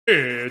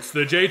It's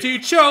the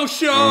JT Cho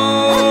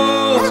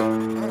Show!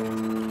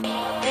 10,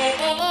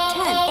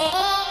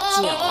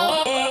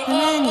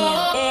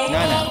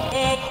 9,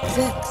 8, 7,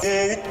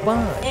 6, 5, 4,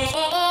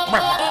 3,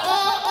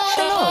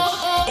 2,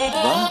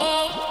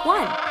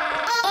 1.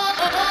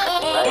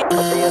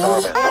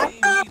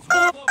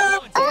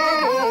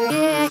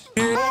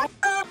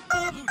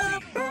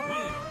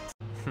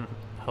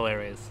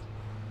 Hilarious.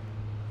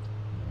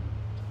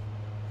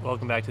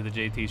 Welcome back to the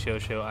JT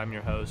Show. I'm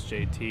your host,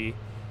 JT.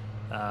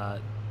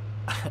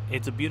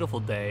 It's a beautiful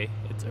day.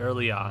 It's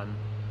early on.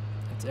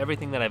 It's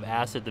everything that I've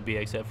asked it to be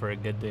except for a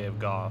good day of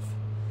golf.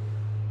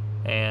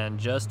 And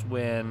just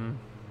when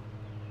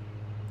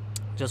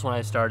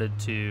I started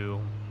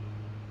to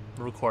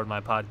record my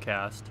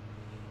podcast,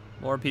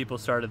 more people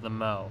started to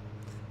mow.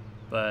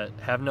 But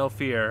have no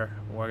fear,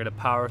 we're going to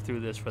power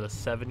through this for the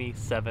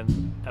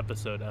 77th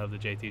episode of the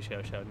JT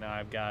Show. Now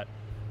I've got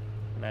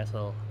a nice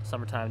little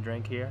summertime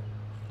drink here.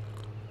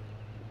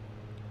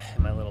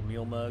 My little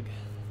mule mug.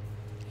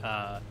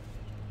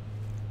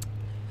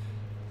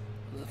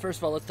 First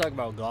of all, let's talk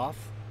about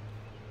golf.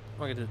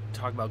 We're going to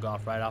talk about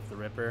golf right off the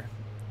ripper.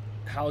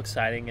 How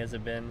exciting has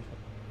it been?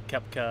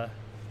 Koepka,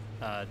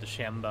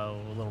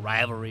 DeChambeau, a little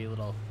rivalry, a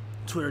little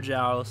Twitter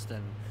joust,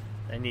 and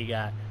then you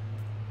got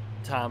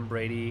Tom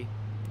Brady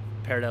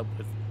paired up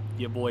with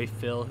your boy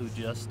Phil, who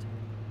just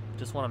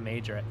won a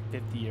major at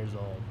 50 years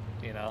old.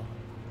 You know,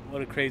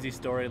 what a crazy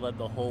story. Led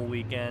the whole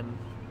weekend.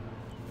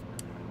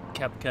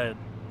 Koepka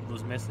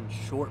was missing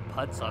short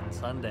putts on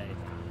Sunday,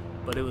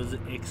 but it was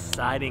an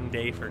exciting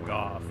day for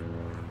golf.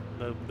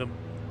 The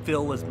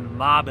Phil was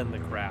mobbing the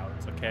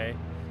crowds, okay?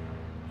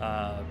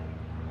 But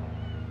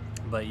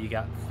you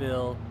got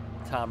Phil,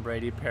 Tom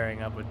Brady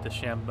pairing up with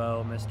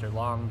DeChambeau, Mr.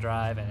 Long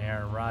Drive, and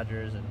Aaron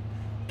Rodgers, and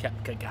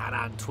Koepka got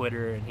on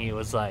Twitter and he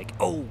was like,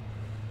 "Oh,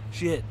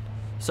 shit,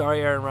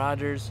 sorry, Aaron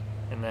Rodgers."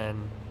 And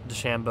then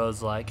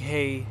DeChambeau's like,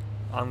 "Hey,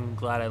 I'm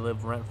glad I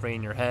live rent-free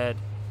in your head."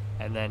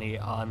 And then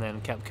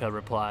Koepka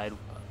replied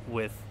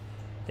with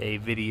a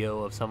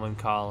video of someone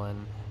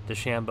calling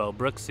DeChambeau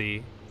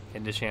Brooksy,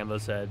 and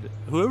DeChambeau said,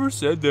 "Whoever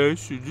said that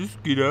should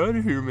just get out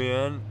of here,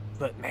 man."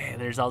 But man,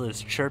 there's all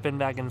this chirping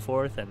back and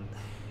forth, and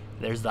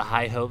there's the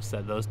high hopes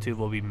that those two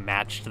will be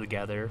matched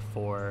together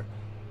for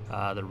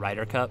the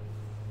Ryder Cup.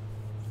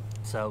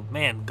 So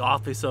man,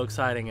 golf is so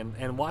exciting,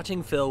 and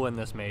watching Phil win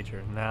this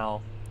major.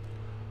 Now,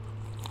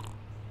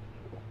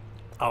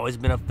 always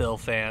been a Phil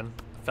fan,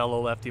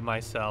 fellow lefty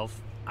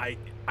myself.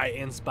 I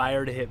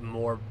inspire to hit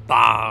more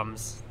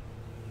bombs,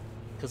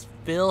 because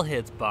Phil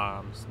hits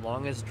bombs.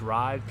 Longest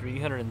drive,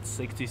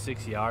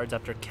 366 yards,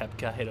 after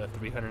Koepka hit a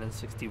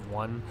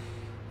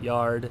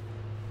 361-yard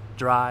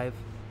drive.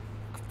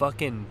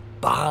 Fucking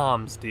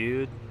bombs,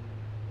 dude.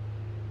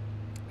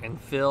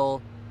 And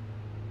Phil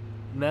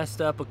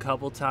messed up a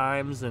couple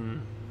times,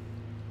 and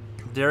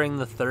during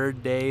the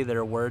third day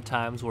there were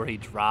times where he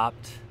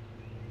dropped,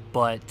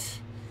 but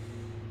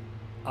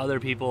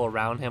other people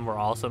around him were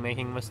also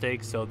making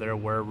mistakes, so there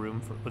was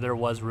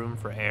room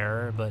for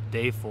error. But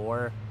day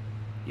 4,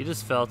 you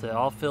just felt it.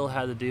 All Phil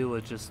had to do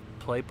was just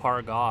play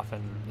par golf,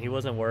 and he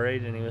wasn't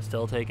worried, and he was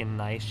still taking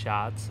nice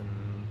shots and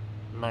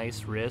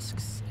nice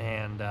risks,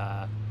 and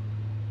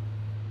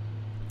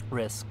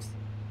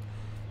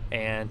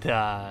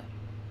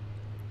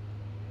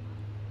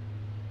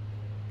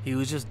he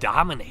was just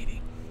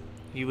dominating.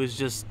 It was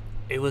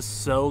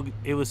so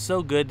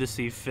good to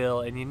see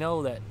Phil. And you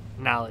know that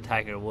now that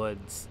Tiger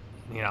Woods,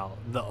 you know,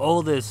 the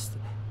oldest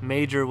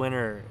major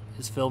winner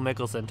is Phil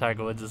Mickelson.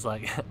 Tiger Woods is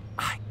like,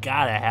 I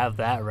gotta have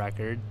that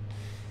record.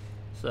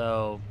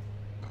 So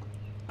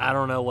I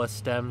don't know what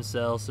stem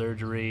cell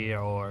surgery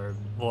or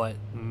what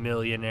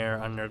millionaire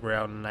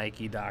underground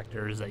Nike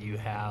doctors that you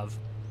have,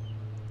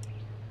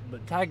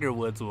 but Tiger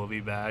Woods will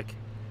be back,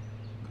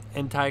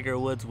 and Tiger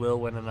Woods will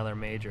win another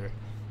major.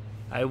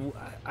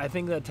 I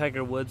think that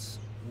Tiger Woods,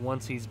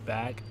 once he's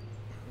back,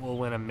 will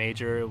win a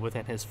major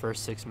within his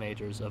first 6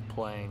 majors of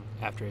playing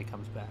after he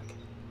comes back.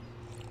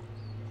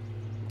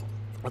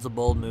 That's a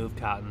bold move,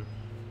 Cotton.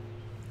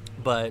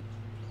 But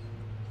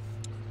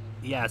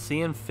yeah,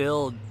 seeing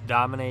Phil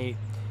dominate.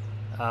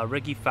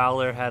 Ricky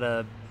Fowler had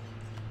a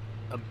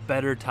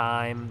better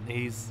time.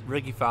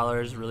 Ricky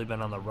Fowler has really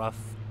been on the rough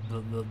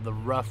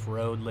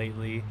road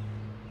lately.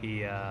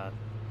 He's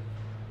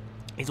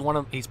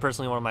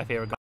personally one of my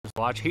favorite golfers to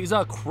watch. He's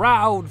a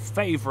crowd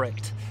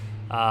favorite.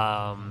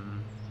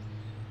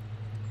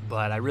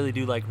 But I really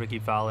do like Ricky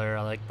Fowler.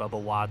 I like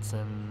Bubba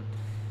Watson.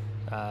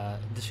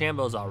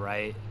 DeChambeau's all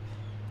right.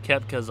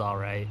 Koepka's all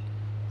right.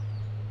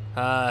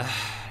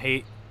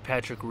 Hate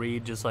Patrick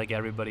Reed just like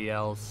everybody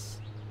else.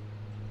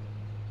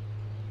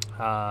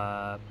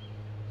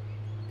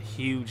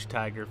 Huge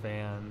Tiger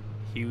fan.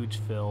 Huge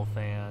Phil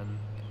fan.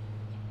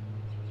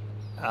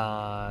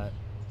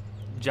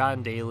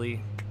 John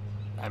Daly.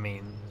 I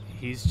mean,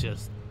 he's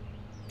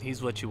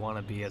what you want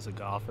to be as a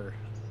golfer.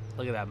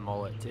 Look at that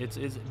mullet.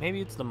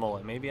 Maybe it's the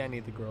mullet. Maybe I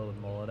need to grow the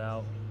mullet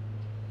out.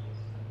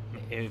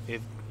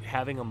 If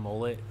having a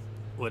mullet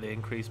would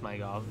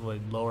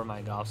lower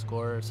my golf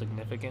score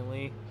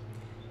significantly,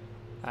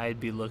 I'd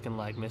be looking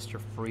like Mr.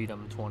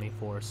 Freedom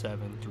 24/7,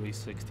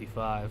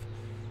 365.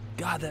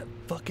 God, that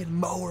fucking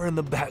mower in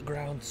the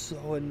background,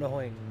 so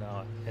annoying.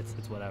 No,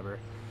 it's whatever.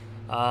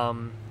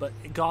 But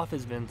golf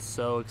has been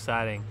so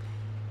exciting.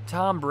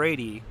 Tom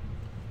Brady,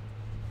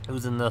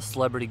 who's in the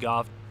celebrity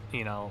golf,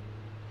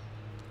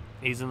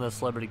 he's in the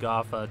celebrity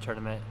golf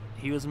tournament.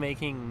 He was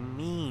making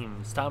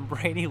memes. Tom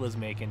Brady was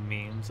making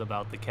memes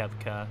about the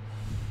Koepka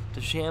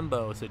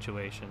DeChambeau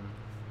situation.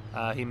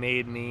 He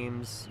made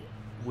memes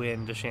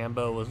when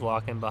DeChambeau was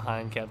walking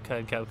behind Koepka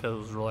and Koepka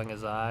was rolling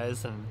his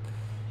eyes, and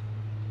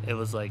it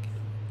was like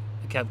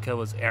Koepka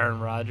was Aaron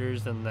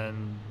Rodgers, and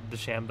then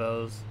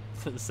DeChambeau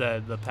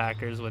said the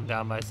Packers went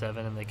down by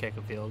 7 and they kick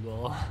a field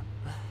goal.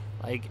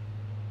 Like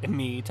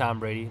me, Tom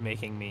Brady,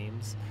 making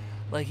memes.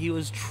 Like he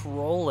was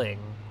trolling.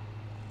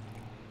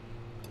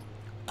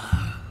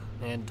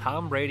 And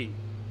Tom Brady,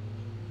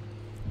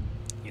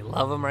 you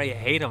love him or you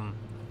hate him.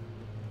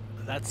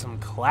 That's some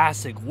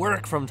classic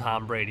work from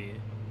Tom Brady,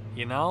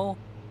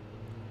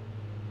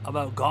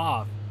 about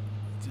golf.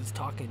 Just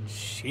talking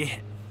shit,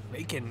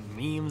 making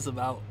memes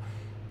about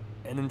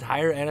an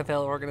entire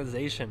NFL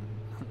organization.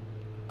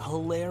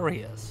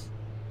 Hilarious.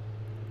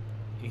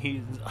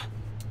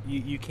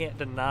 You can't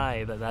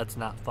deny that that's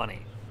not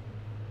funny.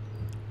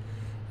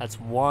 That's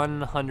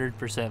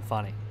 100%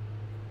 funny.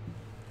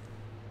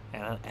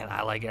 And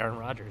I like Aaron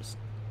Rodgers.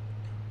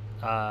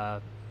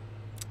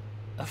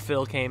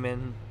 Phil came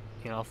in.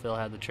 Phil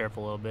had the chair for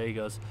a little bit. He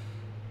goes,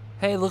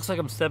 hey, it looks like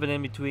I'm stepping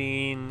in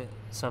between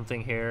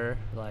something here.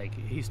 Like,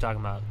 he's talking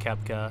about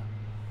Koepka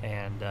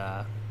and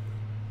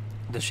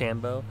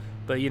DeChambeau.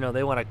 But,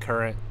 they want a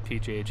current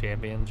PGA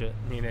championship,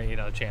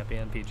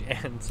 champion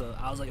PGA. And so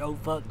I was like, oh,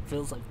 fuck.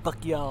 Phil's like,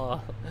 fuck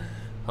y'all.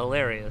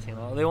 Hilarious,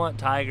 They want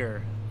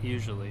Tiger,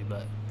 usually,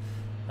 but,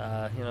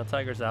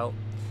 Tiger's out.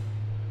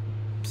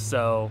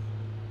 So,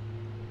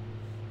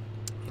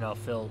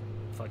 Phil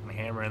fucking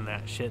hammering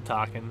that shit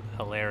talking.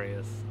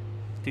 Hilarious.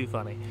 It's too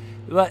funny.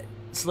 But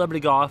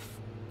celebrity golf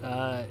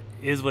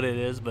is what it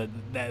is, but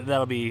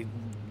that'll be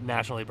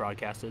nationally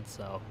broadcasted,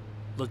 so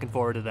looking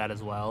forward to that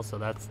as well. So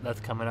that's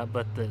coming up.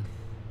 But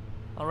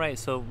all right,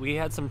 so we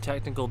had some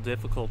technical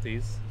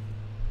difficulties.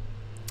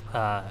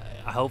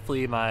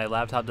 Hopefully my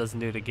laptop doesn't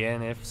do it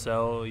again. If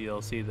so,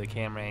 you'll see the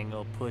camera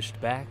angle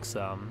pushed back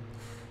some.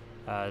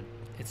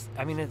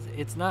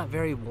 It's not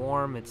very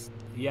warm. It's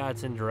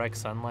in direct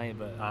sunlight,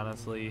 but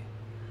honestly,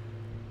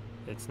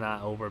 it's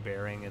not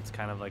overbearing. It's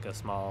kind of like a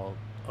small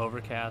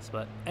overcast.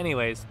 But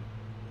anyways,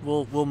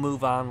 we'll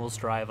move on. We'll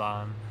strive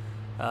on.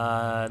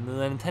 The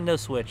Nintendo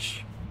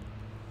Switch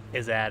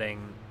is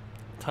adding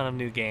a ton of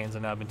new games. I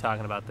know I've been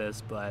talking about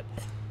this, but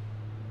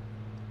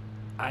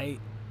I'm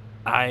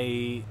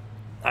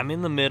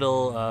in the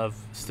middle of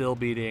still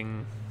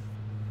beating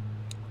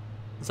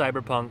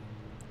Cyberpunk.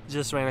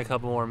 Just ran a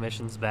couple more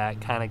missions back,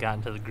 kind of got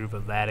into the groove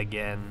of that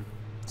again.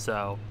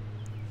 So,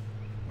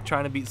 I'm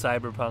trying to beat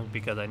Cyberpunk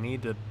because I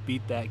need to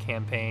beat that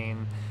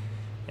campaign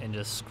and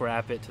just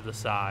scrap it to the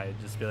side.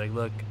 Just be like,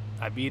 look,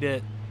 I beat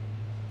it.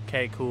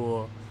 Okay,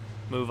 cool.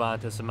 Move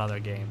on to some other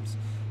games.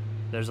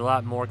 There's a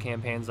lot more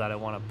campaigns that I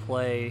want to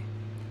play,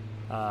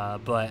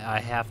 but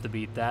I have to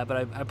beat that.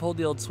 But I pulled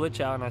the old Switch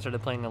out and I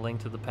started playing A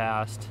Link to the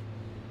Past,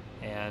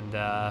 and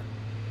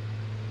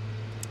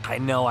I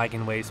know I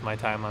can waste my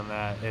time on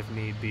that if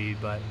need be,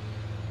 but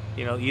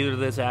either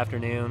this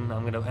afternoon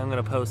I'm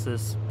gonna post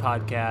this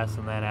podcast,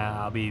 and then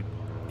I'll be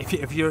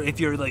if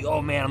you're like,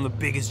 oh man, I'm the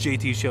biggest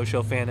JT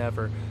Show fan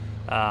ever,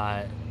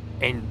 but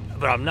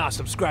I'm not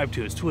subscribed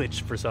to his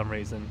Twitch for some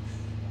reason.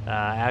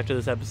 After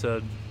this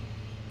episode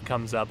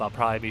comes up, I'll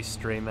probably be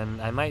streaming.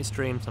 I might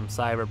stream some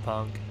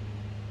Cyberpunk.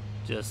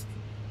 Just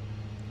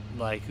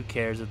like, who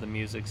cares if the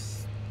music's.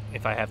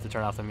 If I have to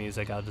turn off the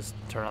music, I'll just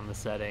turn on the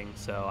settings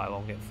so I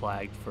won't get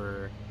flagged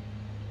for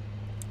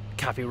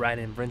copyright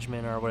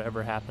infringement or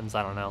whatever happens.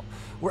 I don't know.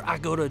 Where I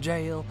go to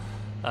jail.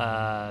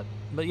 But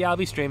yeah, I'll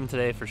be streaming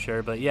today for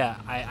sure. But yeah,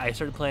 I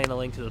started playing A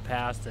Link to the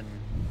Past, and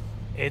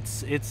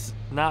it's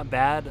not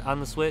bad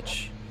on the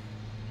Switch.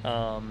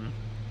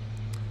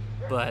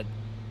 But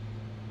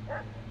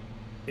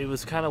it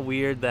was kind of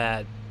weird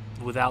that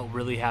without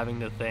really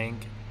having to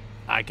think,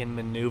 I can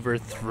maneuver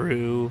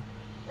through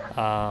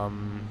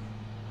the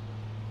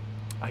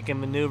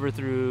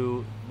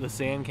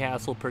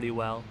sandcastle pretty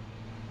well.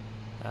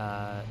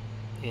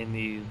 In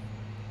the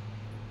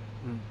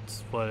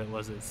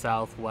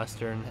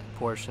southwestern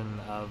portion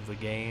of the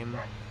game.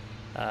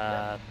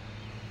 Oh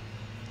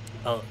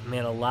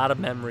man, a lot of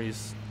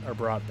memories are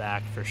brought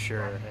back for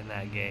sure in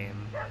that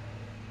game.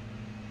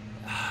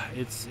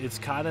 It's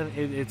kind of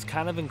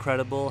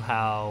incredible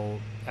how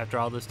after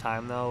all this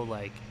time though,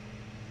 like,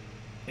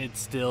 it's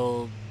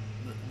still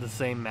the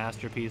same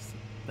masterpiece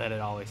that it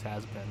always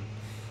has been.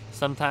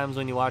 Sometimes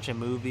when you watch a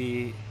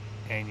movie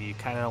and you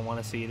kind of don't want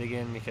to see it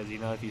again because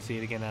if you see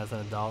it again as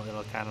an adult,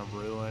 it'll kind of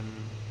ruin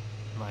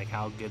like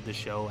how good the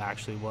show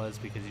actually was,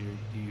 because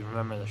you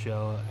remember the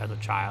show as a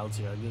child,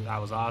 so you're like,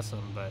 that was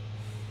awesome. But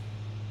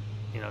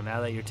now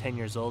that you're 10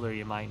 years older,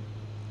 you might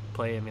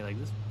play it and be like,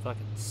 this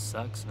fucking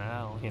sucks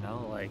now, you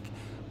know, like,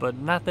 but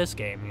not this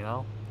game, you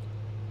know.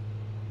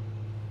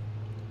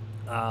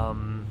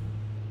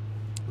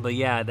 But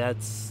yeah,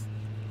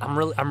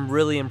 I'm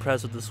really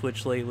impressed with the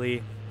Switch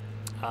lately.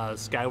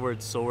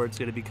 Skyward Sword's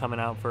gonna be coming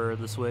out for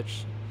the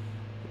Switch,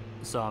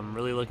 so I'm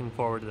really looking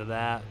forward to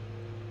that.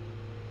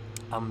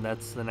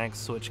 That's the next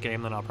Switch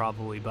game that I'll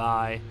probably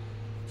buy.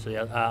 So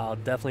yeah, I'll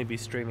definitely be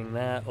streaming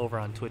that over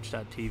on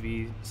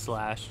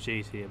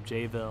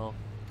twitch.tv/JTFJville.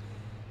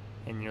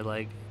 And you're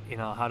like, you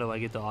know, how do I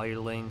get to all your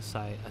links?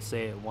 I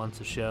say it once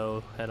a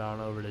show. Head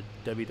on over to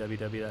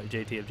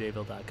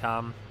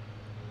www.jtfjville.com.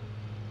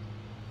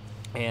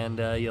 And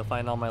you'll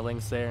find all my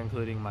links there,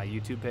 including my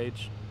YouTube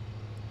page.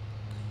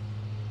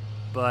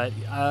 But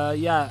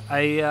yeah,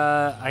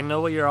 I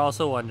know what you're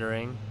also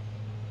wondering.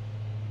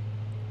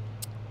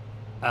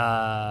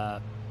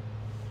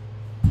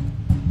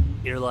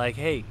 You're like,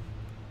 hey,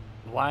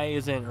 why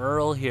isn't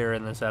Earl here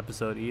in this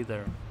episode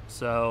either?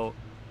 So,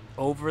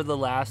 over the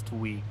last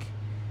week,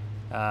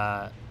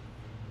 my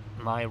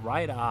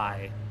right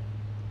eye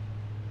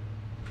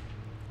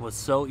was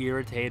so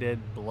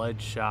irritated,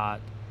 bloodshot.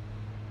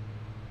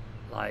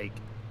 Like,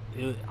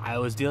 I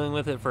was dealing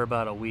with it for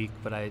about a week,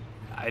 but I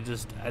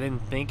didn't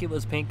think it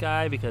was pink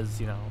eye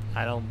because, you know,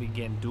 I don't be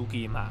getting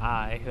dookie in my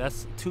eye.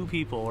 That's two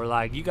people were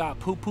like, you got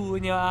poo-poo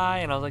in your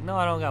eye? And I was like, no,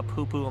 I don't got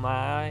poo-poo in my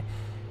eye.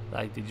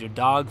 Like, did your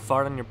dog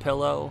fart on your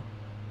pillow?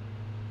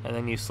 And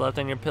then you slept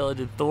on your pillow?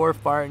 Did Thor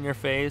fart in your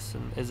face?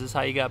 And is this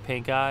how you got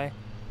pink eye?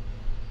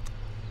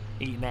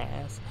 Eating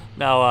ass.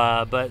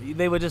 No, but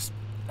they would just,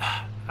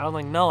 I was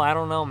like, no, I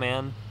don't know,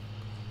 man.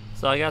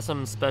 So I got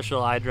some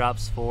special eye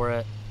drops for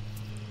it.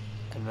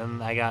 And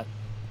then I got,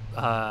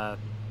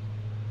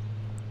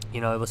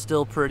 you know, it was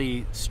still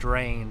pretty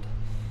strained.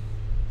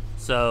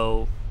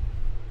 So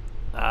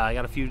I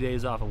got a few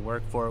days off of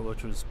work for it,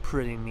 which was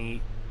pretty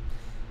neat.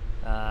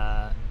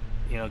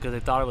 You know, because they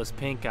thought it was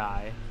pink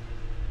eye.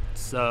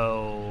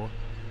 So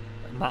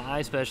my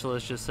eye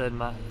specialist just said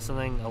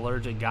something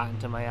allergic got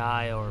into my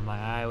eye, or my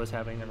eye was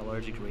having an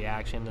allergic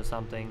reaction to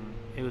something.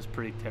 It was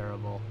pretty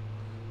terrible.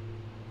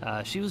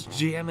 She was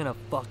jamming a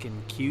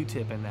fucking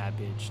Q-tip in that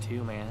bitch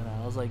too, man.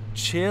 I was like,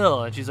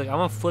 chill. And she's like, I'm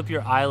gonna flip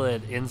your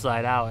eyelid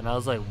inside out. And I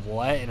was like,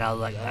 what? And I was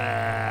like,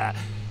 ah.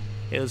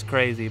 It was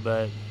crazy,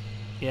 but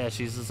yeah,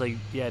 she's just like,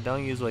 yeah,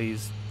 don't use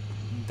those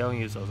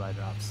eye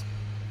drops.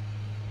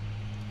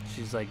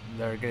 She's like,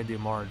 they're gonna do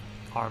more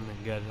harm than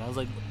good. And I was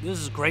like, this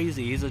is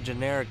crazy. He's a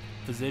generic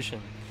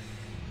physician.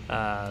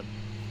 No,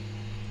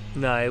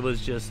 it was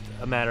just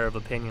a matter of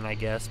opinion, I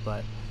guess.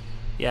 But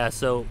yeah,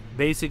 so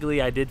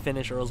basically I did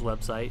finish Earl's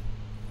website.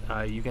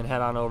 You can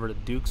head on over to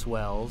Duke's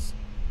Wells.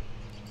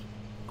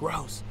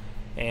 Gross.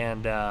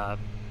 And I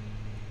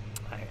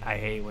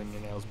hate when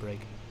your nails break.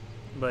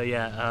 But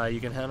yeah,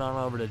 you can head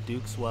on over to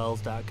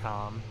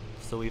dukeswells.com.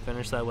 So we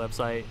finished that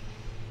website.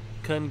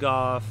 Couldn't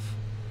golf.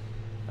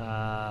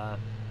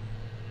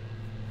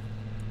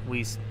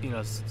 We, you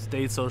know,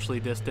 stayed socially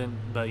distant,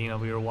 but, you know,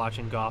 we were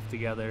watching golf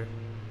together,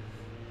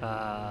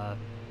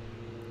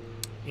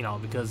 you know,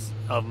 because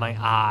of my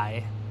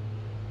eye.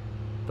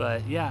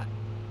 But yeah,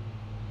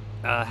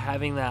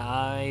 having that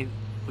eye,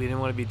 we didn't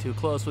want to be too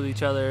close with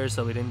each other,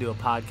 so we didn't do a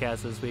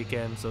podcast this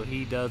weekend. So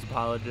he does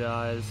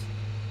apologize,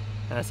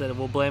 and I said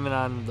we'll blame it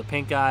on the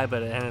pink eye,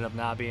 but it ended up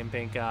not being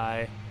pink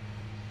eye.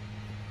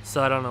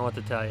 So I don't know what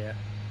to tell you.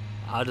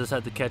 I'll just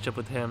have to catch up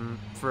with him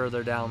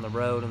further down the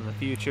road in the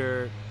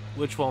future,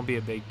 which won't be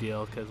a big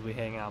deal because we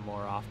hang out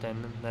more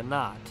often than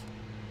not.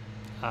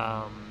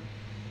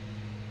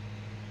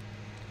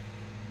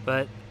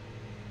 But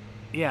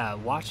yeah,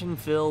 watching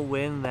Phil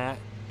win that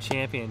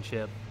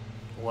championship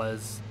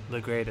was the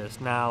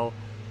greatest. Now,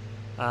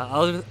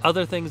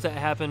 other things that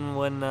happened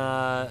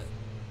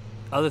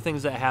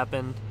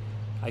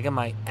I got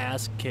my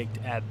ass kicked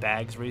at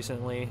bags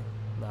recently,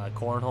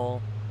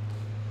 cornhole.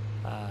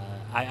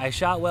 I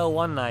shot well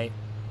one night,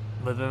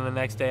 but then the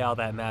next day all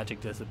that magic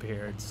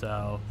disappeared.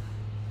 So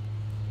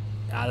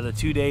out of the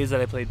 2 days that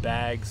I played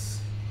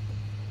bags,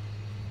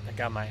 I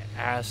got my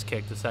ass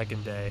kicked the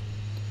second day.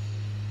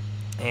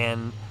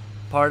 And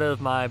part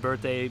of my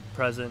birthday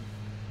present,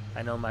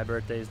 I know my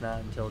birthday's not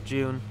until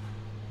June,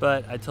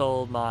 but I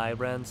told my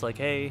friends, like,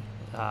 hey,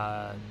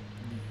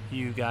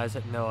 you guys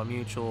know a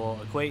mutual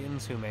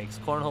acquaintance who makes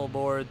cornhole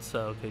boards,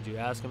 so could you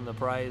ask him the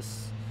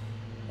price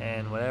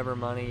and whatever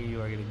money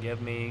you are going to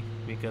give me,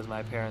 because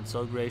my parents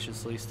so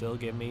graciously still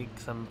give me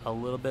a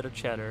little bit of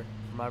cheddar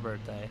for my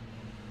birthday.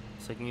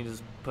 So can you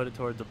just put it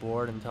towards the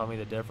board and tell me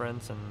the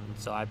difference? And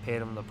so I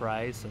paid them the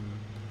price, and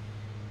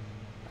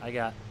I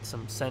got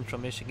some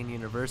Central Michigan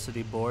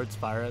University boards,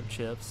 fire-up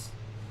chips,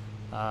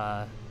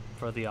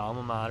 for the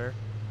alma mater.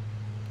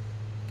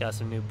 Got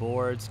some new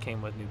boards,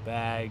 came with new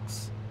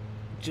bags.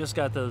 Just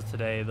got those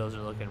today. Those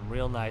are looking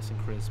real nice and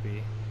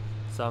crispy.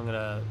 So I'm going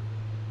to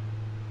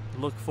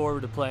look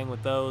forward to playing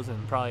with those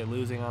and probably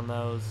losing on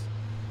those.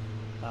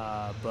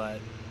 But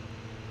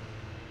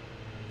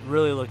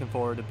really looking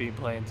forward to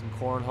playing some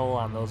cornhole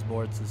on those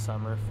boards this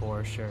summer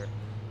for sure.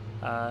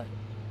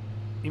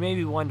 you may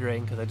be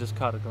wondering, because I just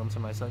caught a glimpse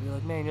of myself, you're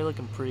like, man, you're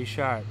looking pretty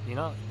sharp. You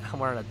know, I'm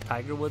wearing a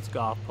Tiger Woods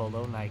golf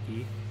polo,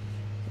 Nike,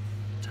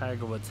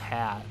 Tiger Woods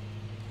hat,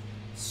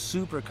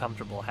 super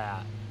comfortable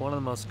hat, one of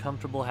the most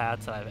comfortable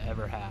hats I've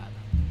ever had.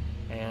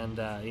 And,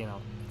 you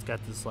know, it's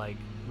got this, like,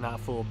 not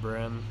full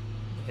brim.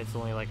 It's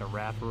only like a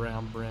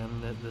wraparound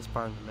brim. This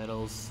part in the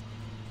middle's,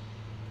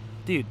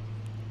 dude,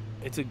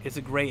 it's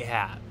a great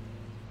hat.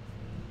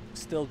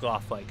 Still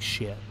golf like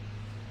shit.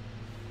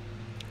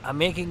 I'm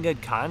making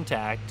good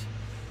contact.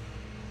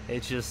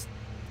 It's just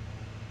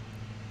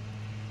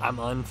I'm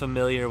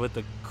unfamiliar with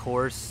the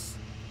course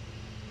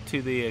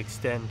to the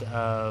extent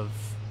of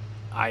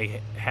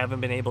I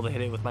haven't been able to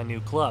hit it with my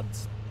new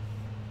clubs.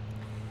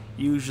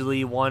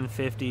 Usually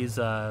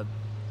 150's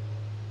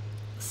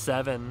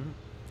 7.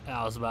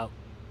 I was about,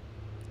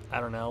 I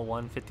don't know,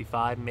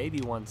 155, maybe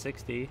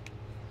 160.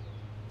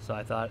 So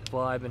I thought,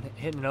 well, I've been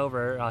hitting it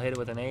over, I'll hit it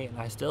with an 8, and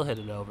I still hit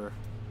it over.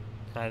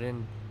 And I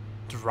didn't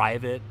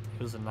drive it.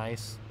 It was a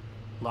nice,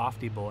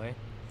 lofty boy.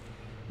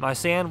 My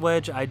sand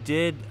wedge, I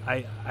did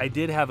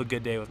have a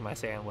good day with my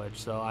sand wedge,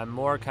 so I'm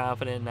more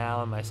confident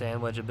now in my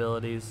sand wedge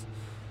abilities.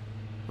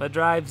 My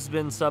drive's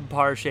been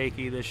subpar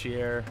shaky this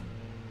year,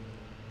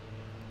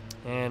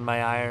 and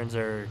my irons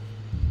are,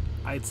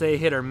 I'd say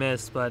hit or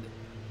miss, but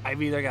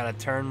I've either got to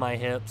turn my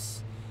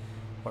hips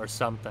or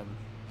something.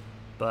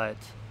 But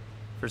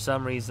for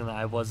some reason,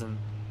 I wasn't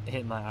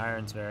hitting my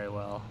irons very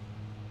well.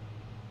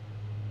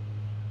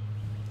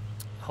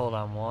 Hold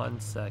on 1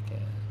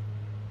 second.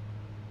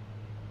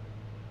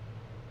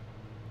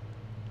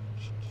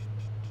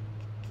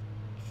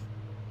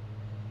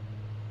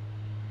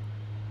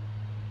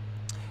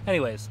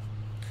 Anyways,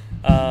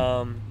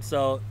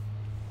 so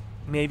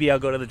maybe I'll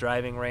go to the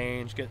driving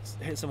range,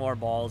 hit some more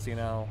balls, you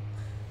know.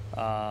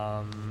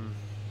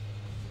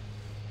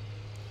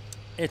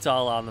 It's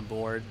all on the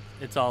board.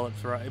 It's all up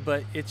for,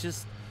 but it's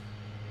just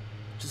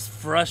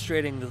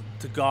frustrating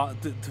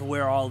to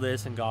wear all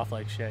this and golf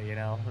like shit, you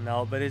know.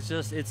 No, but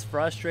it's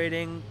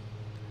frustrating.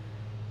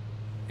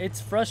 It's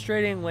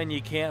frustrating when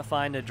you can't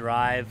find a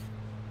drive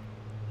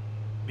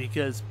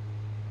because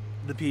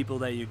the people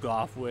that you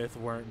golf with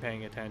weren't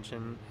paying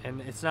attention.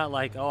 And it's not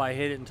like, oh, I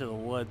hit it into the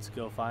woods,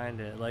 go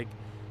find it. Like,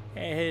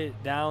 hey, I hit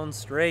it down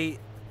straight,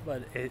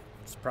 but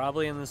it's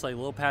probably in this like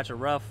little patch of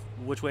rough.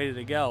 Which way did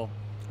it go?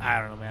 I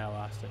don't know, man, I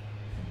lost it.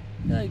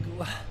 Like,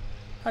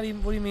 what do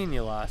you mean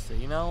you lost it?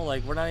 You know,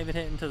 like, we're not even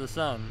hitting to the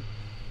sun.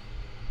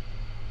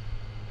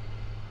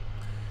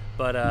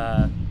 But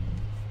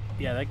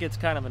yeah, that gets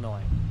kind of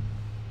annoying.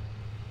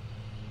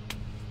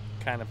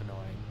 Kind of annoying.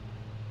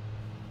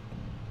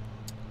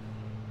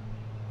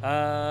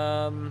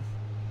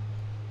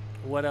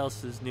 What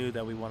else is new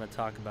that we want to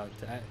talk about?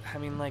 I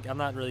mean, like, I'm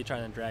not really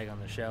trying to drag on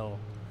the show,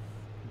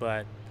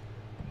 but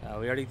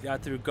we already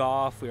got through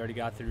golf. We already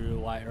got through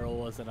why Earl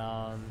wasn't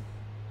on.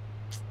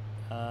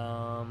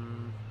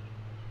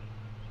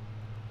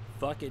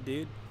 Fuck it,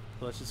 dude.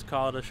 Let's just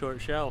call it a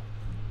short show.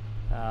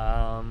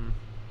 I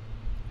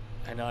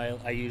know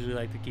I usually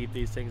like to keep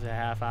these things a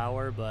half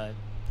hour, but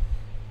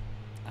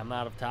I'm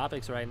out of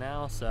topics right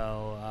now,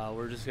 so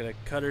we're just going to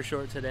cut her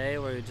short today.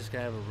 We're just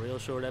going to have a real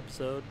short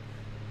episode.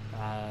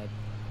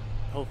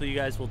 Hopefully you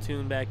guys will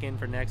tune back in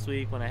for next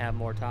week when I have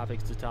more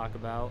topics to talk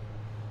about.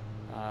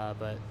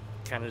 But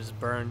kind of just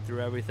burn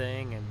through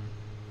everything, and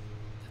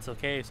it's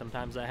okay.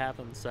 Sometimes that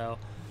happens. So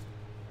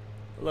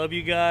I love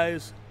you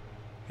guys.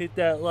 Hit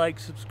that like,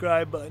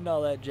 subscribe button,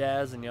 all that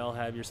jazz, and y'all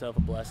have yourself a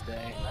blessed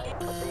day.